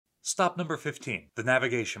Stop number 15, the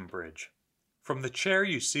navigation bridge. From the chair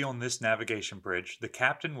you see on this navigation bridge, the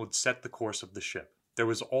captain would set the course of the ship. There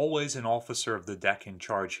was always an officer of the deck in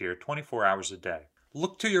charge here 24 hours a day.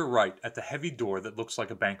 Look to your right at the heavy door that looks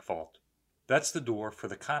like a bank vault. That's the door for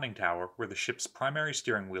the conning tower where the ship's primary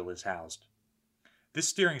steering wheel is housed. This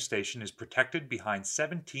steering station is protected behind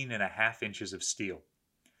 17.5 inches of steel.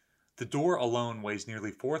 The door alone weighs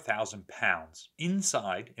nearly 4,000 pounds.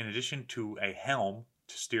 Inside, in addition to a helm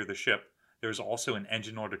to steer the ship, there is also an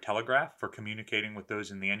engine order telegraph for communicating with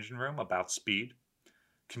those in the engine room about speed,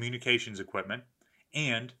 communications equipment,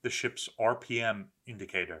 and the ship's RPM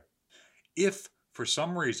indicator. If, for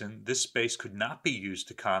some reason, this space could not be used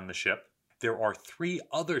to conn the ship, there are 3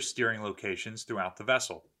 other steering locations throughout the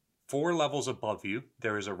vessel. 4 levels above you,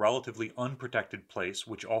 there is a relatively unprotected place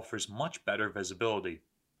which offers much better visibility.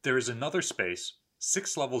 There is another space,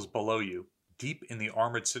 6 levels below you, deep in the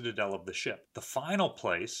armored citadel of the ship. The final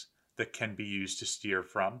place that can be used to steer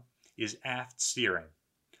from is aft steering,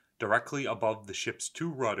 directly above the ship's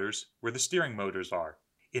 2 rudders where the steering motors are.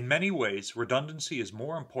 In many ways, redundancy is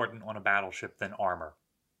more important on a battleship than armor.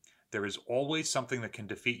 There is always something that can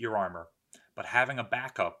defeat your armor, but having a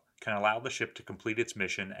backup can allow the ship to complete its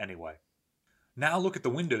mission anyway. Now look at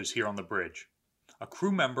the windows here on the bridge. A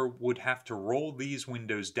crew member would have to roll these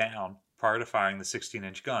windows down prior to firing the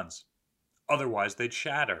 16-inch guns. Otherwise, they'd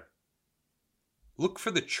shatter. Look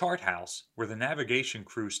for the chart house where the navigation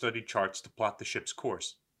crew studied charts to plot the ship's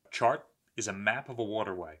course. A chart is a map of a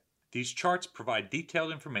waterway. These charts provide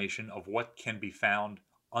detailed information of what can be found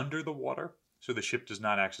under the water, so the ship does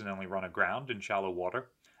not accidentally run aground in shallow water,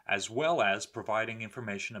 as well as providing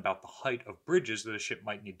information about the height of bridges that a ship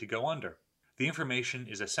might need to go under. The information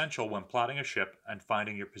is essential when plotting a ship and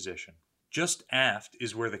finding your position. Just aft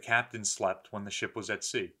is where the captain slept when the ship was at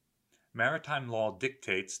sea. Maritime law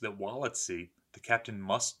dictates that while at sea, the captain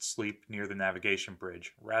must sleep near the navigation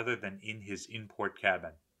bridge rather than in his in-port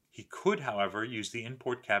cabin. He could, however, use the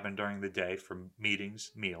in-port cabin during the day for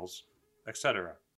meetings, meals, etc.